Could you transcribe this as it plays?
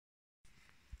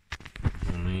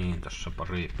niin tässä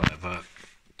pari päivää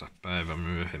tai päivä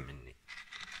myöhemmin, niin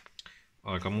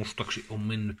aika mustaksi on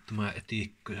mennyt tämä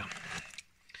etiikka ja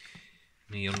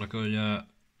niin on näköjään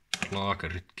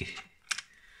laakeritkin.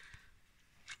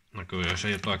 Näköjään se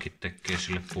jotakin tekee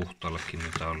sille puhtaallekin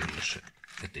metallille se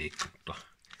etiikka, mutta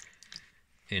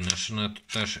ei näissä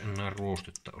näyttäisi enää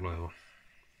ruostetta olevan.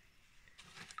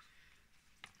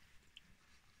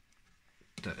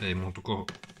 Että ei muuta kuin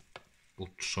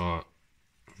putsaa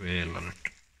vielä nyt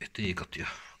etiikat ja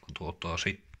katsotaan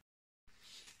sitten.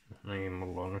 Niin,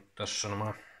 mulla on nyt tässä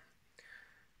nämä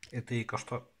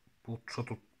etiikasta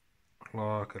putsatut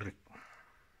laakerit.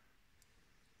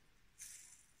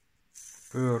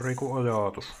 Pyörii kuin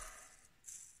ajatus.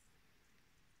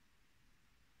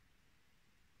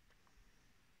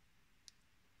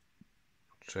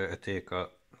 Se etiikan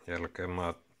jälkeen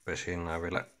mä pesin nää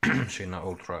vielä siinä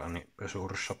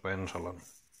ultraäänipesurissa pensalla.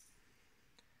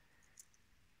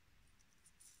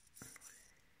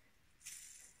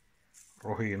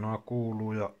 Rohinaa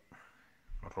kuuluu ja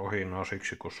rohinaa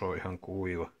siksi kun se on ihan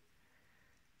kuiva.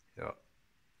 Ja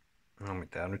no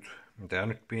mitä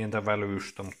nyt pientä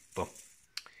välystä, mutta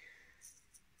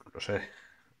kyllä se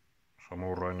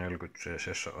Samurai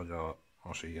 40cc ajaa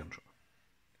asiansa.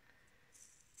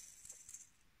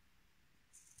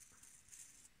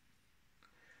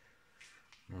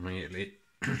 No niin, eli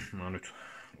mä nyt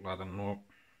laitan nuo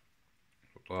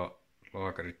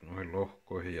laakerit noihin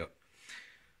lohkoihin ja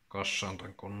kassaan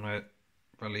tämän koneen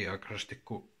väliaikaisesti,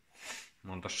 kun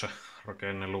mä oon tässä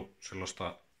rakennellut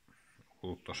sellaista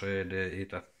uutta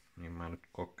CDItä, niin mä nyt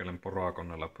kokeilen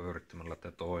porakoneella pyörittämällä,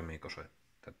 että toimiiko se,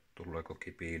 että tuleeko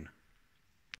kipinä.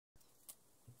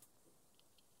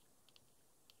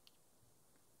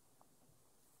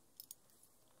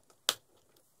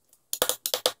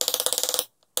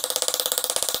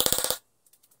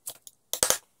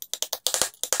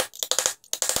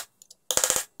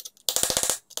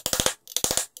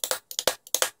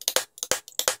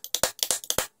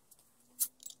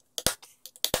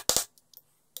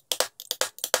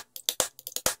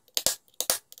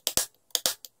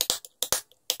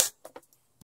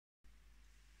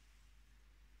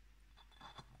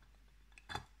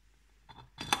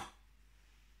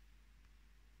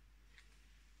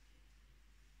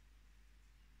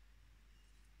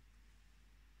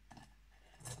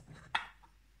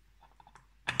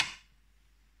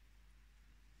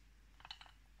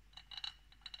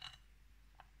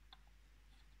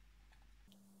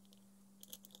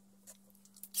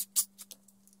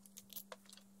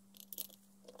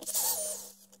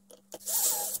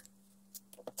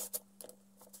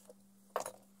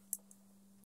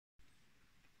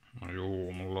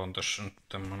 On tässä nyt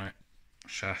tämmönen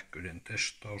sähköinen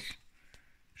testaus.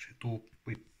 Se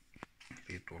tuppi.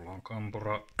 Eli tuolla on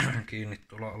kampura kiinni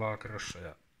tuolla alakerrassa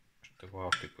ja sitten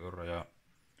vauhtipyörä ja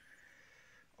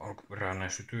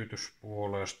alkuperäinen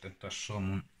sytytyspuoli. Ja sitten tässä on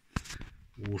mun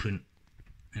uusin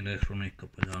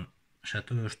elektroniikkapajan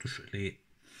sätöstys eli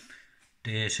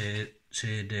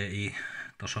DC-CDI,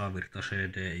 tasavirta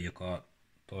CDI, joka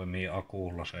toimii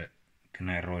akulla. Se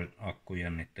generoi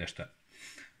akkujännitteestä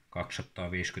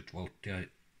 250 volttia,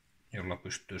 jolla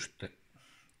pystyy sitten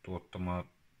tuottamaan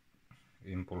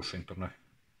impulssin tuonne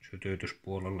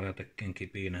sytytyspuolelle ja tekemään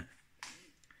kipinä.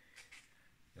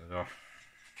 Ja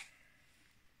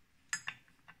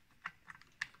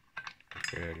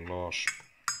kokeillaan.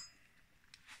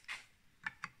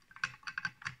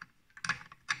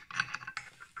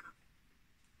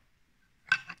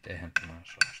 Mitenhän tämä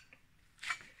saastuu?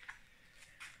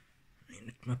 Niin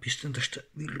nyt mä pistän tästä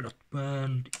virrat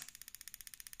päälle.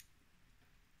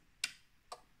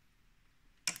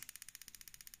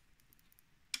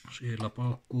 Siellä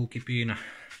paukkuu kipinä.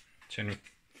 Siellä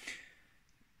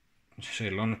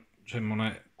on nyt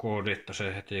semmonen koodi, että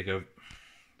se heti kun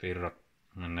virrat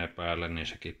menee päälle, niin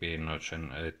se kipinoi.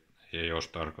 Sen ei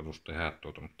olisi tarkoitus tehdä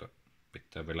tuota, mutta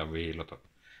pitää vielä viilata.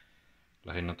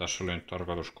 Lähinnä tässä oli nyt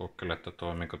tarkoitus kokeilla, että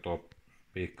toimiko tuo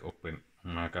pick-up.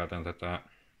 Mä käytän tätä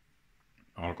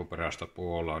alkuperäistä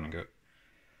puolaa niin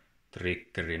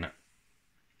triggerinä,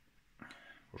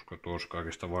 koska tuossa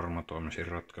kaikista varma toimisin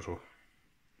ratkaisu.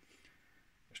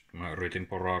 Sitten mä yritin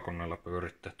porakoneella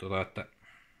pyörittää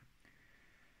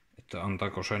että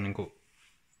antaako se niinku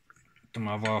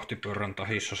tämä vauhtipyörän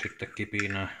tahissa sitten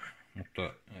kipinää,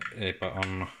 mutta eipä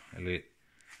anna. Eli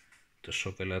tässä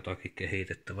on vielä jotakin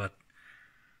kehitettävää.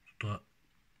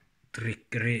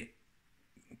 Triggeri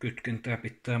kytkentää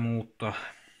pitää muuttaa.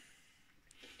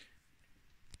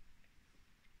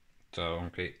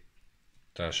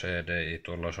 Tää CDI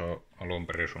tuolla se on alun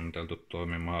perin suunniteltu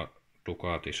toimimaan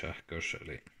Ducati-sähkössä,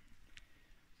 eli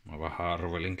mä vähän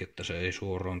arvelinkin, että se ei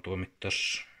suoraan toimi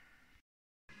tässä.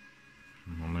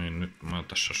 No niin, nyt mä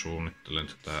tässä suunnittelen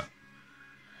tätä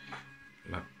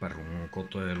läppärungon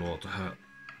kotelua tähän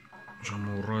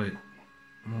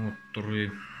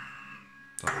samurai-moottoriin.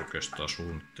 Tai oikeastaan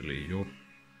suunnittelin jo.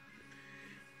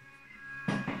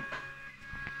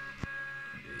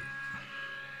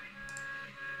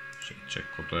 Sitten se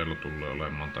kotelo tulee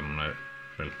olemaan tämmönen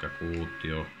pelkkä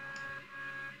kuutio.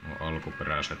 No,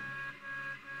 alkuperäiset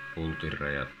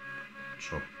pultinreijät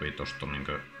sopii tosta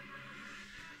niinkö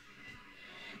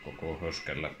koko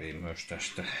hösken läpi myös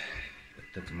tästä,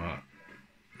 että tämä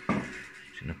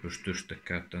siinä pystyy sitten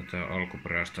käyttämään tää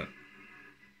alkuperäistä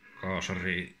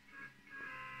kaasari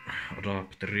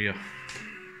adapteria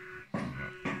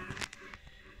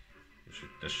ja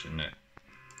sitten sinne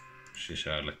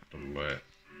sisälle tulee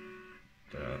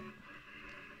tää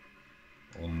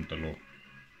ontelu.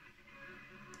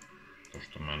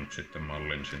 Tosta mä nyt sitten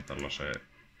mallinsin tällaiseen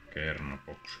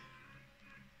kernaboksiin.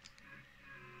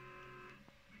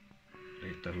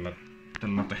 Eli tällä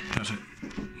tehdään se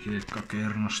hiekka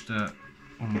kernasta ja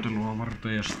ontelua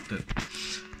varten ja sitten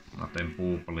mä teen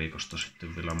puupalikosta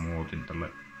sitten vielä muotin tälle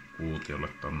kuutiolle.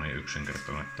 Tää on niin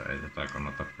yksinkertainen, että ei tätä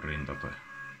kannata printata. Ja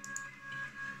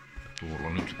tuolla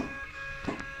nyt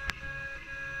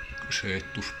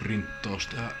seettusprinttaus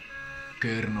tää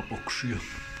kernaboksia.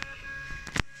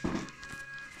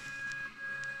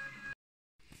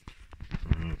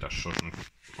 Tässä on nyt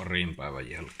parin päivän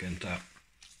jälkeen tää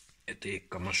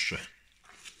etiikkamassa.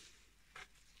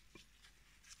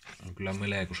 On kyllä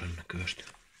melkoisen näköistä.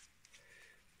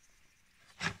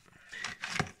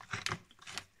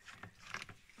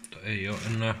 Mutta ei oo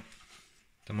enää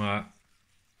tämä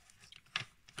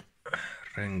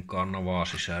renkaan navaa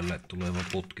sisälle tuleva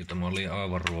putki. Tämä oli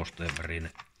aivan ruosteen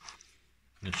värinen.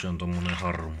 Nyt se on tommonen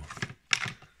harmaa.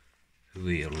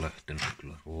 Hyvin on lähtenyt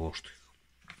kyllä ruoste.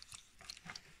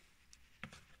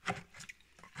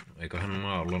 Eiköhän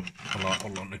nämä ala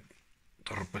olla nyt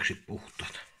tarpeeksi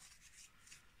puhtaita.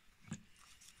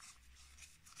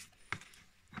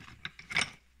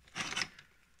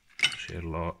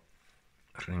 Siellä on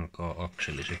renkaan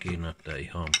akseli, sekin näyttää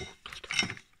ihan puhtaalta.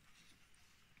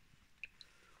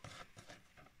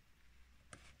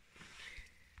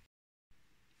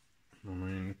 No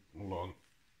niin, nyt mulla on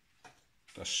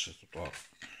tässä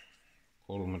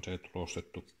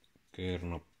 3D-tulostettu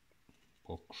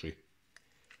kernaboksi.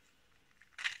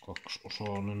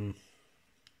 Kaksiosainen.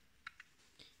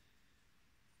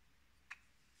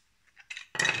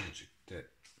 Ja sitten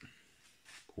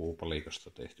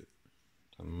puupalikasta tehty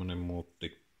tämmönen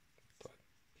muotti tai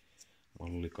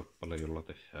mallikappale, jolla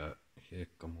tehdään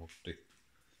hiekkamuotti.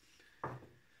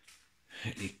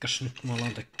 Elikkäs nyt mä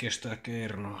alan tekee sitä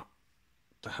kernaa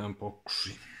tähän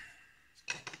boksiin.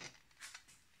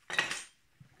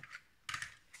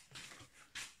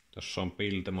 Tässä on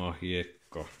piltemaa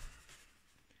hiekkaa.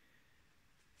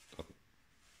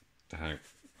 Tähän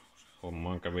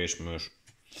hommaan kävisi myös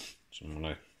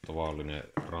semmonen tavallinen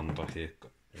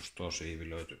rantahiekka, josta on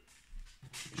siivilöity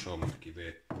isommat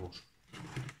kivet pois.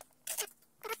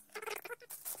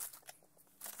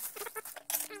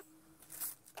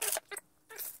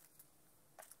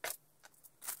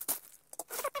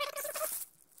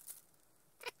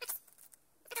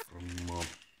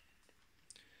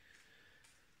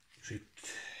 Sitten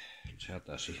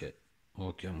lisätään siihen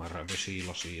oikean määrän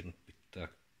vesilasiin. Pitää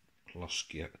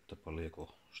laskea, että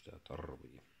paljonko sitä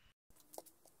tarvii.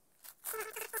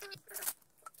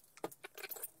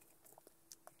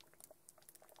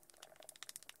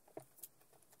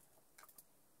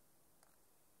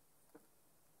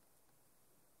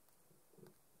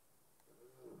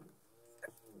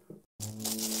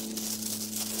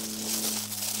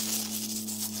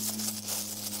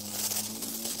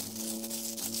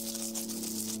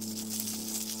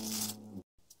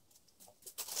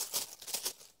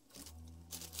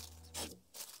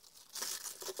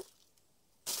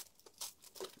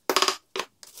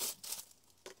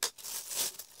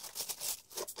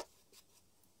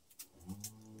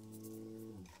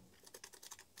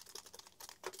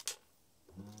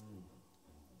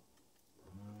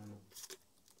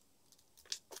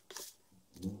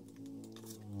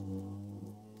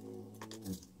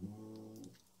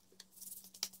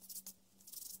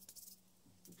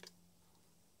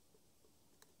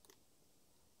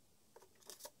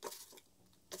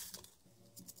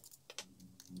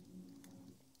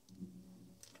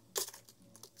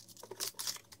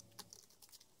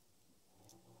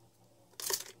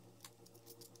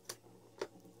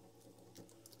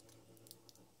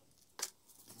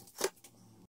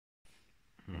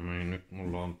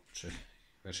 Mulla on se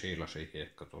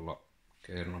vesilasihiekka tuolla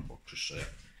kernaboksissa ja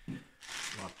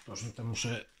laittaisin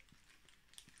tämmöiseen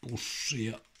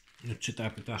pussiin ja Nyt sitä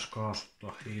pitäisi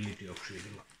kaasuttaa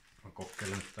hiilidioksidilla. Mä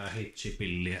kokeilen tätä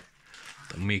hitsipilliä.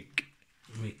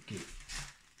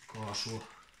 Mikkikaasua.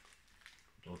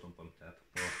 Tuotanpa mitä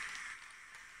tapaa.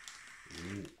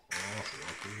 Kaasua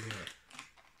tulee.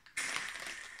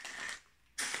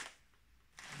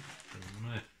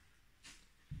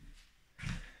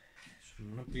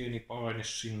 Semmonen pieni paine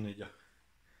sinne ja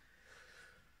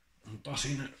antaa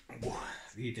siinä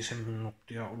 5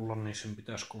 minuuttia olla, niin sen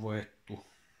pitäisi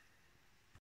kovettua.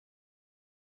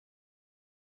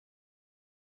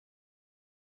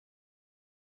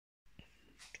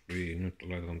 Nyt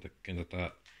aletaan tekemään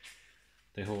tätä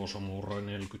tehosamurai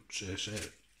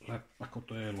 40cc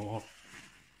läppäkoteloa.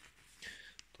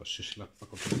 Tai siis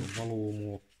läppäkotelon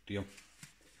valumuottia.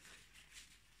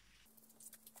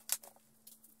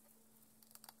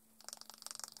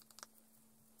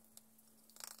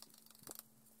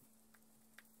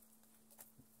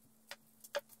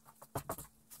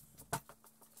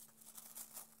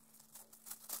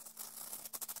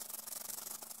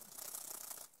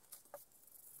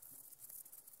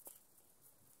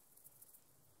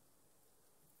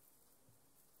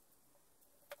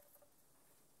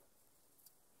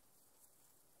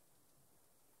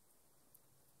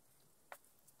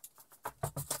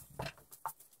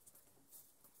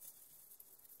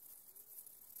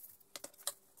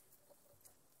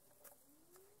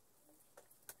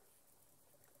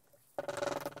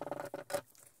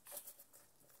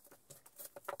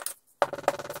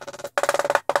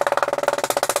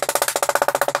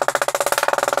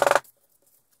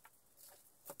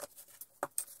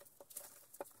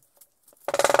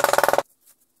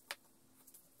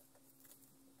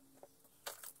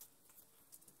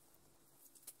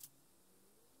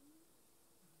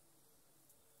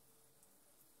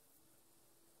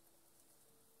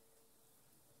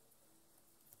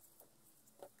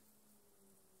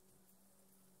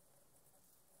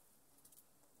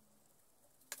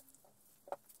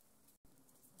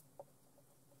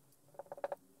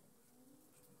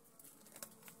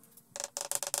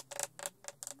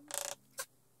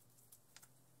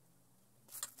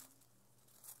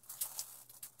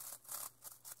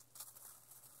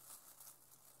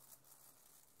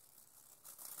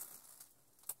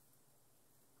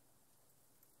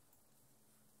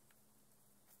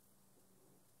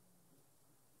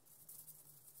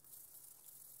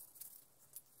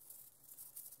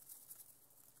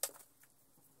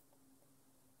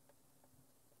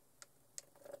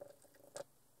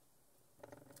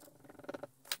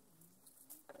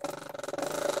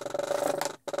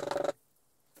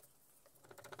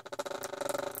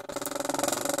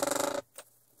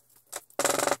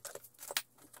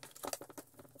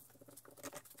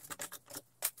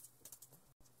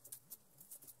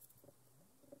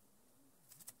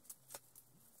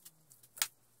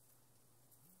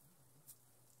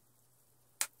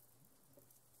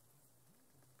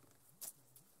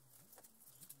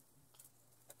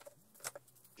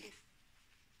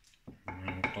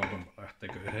 Toivonpa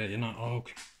lähteekö heinä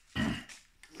auki.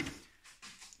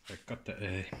 Vaikka että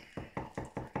ei.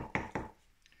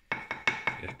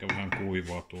 Ehkä vähän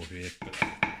kuivaa tuo hiekka.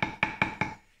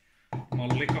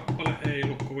 Mallikappale ei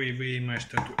ollut kovin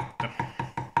viimeistelty, että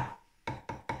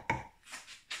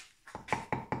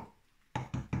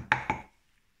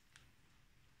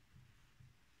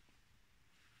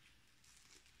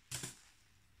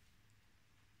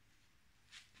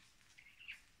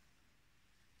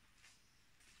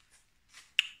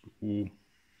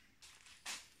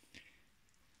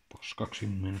paskaksi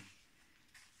meni.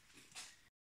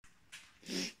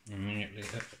 No niin, eli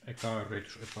eka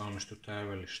yritys epäonnistui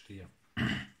täydellisesti ja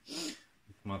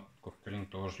nyt mä kokeilin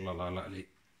toisella lailla,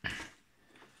 eli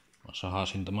mä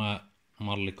sahasin tämä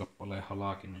mallikappaleen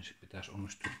halaki, niin se pitäisi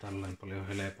onnistua tällainen paljon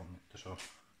helpommin, että se on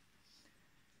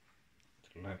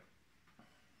tällainen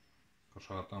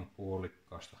kasataan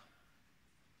puolikkaasta.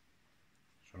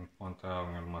 Se on nyt vaan tää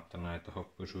ongelma, että näin ei taho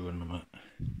pysyä nämä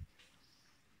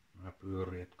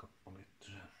pyöriät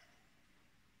kappaleet.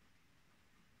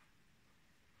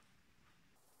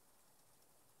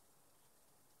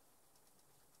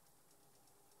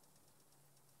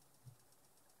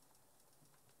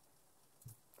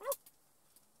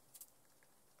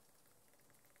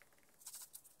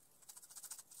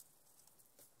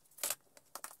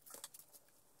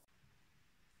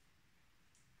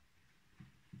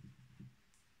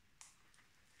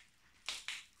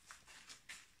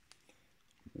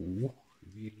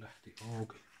 Hyvin lähti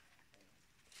auki.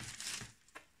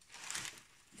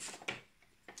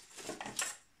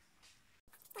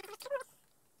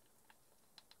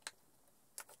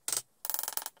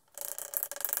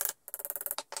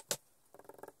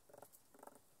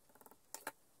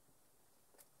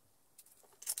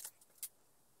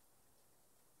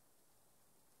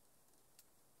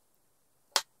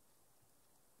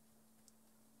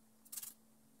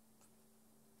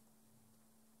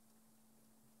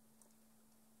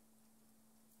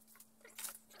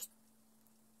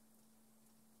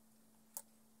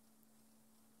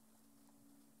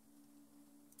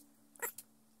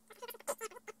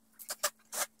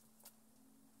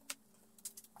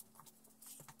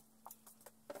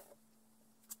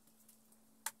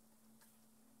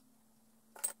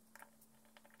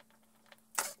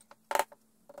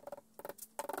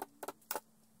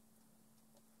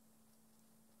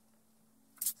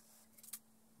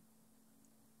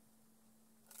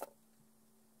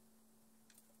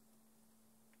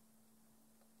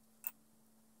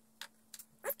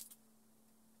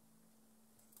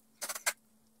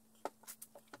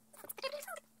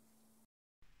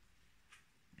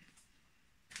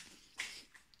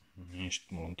 niin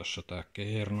sit mulla on tässä tää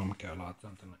keerno, mikä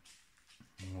laitetaan tänne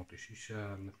muotin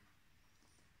sisälle.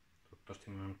 Toivottavasti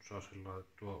mä nyt saan sen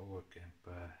laitettua oikein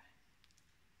päin.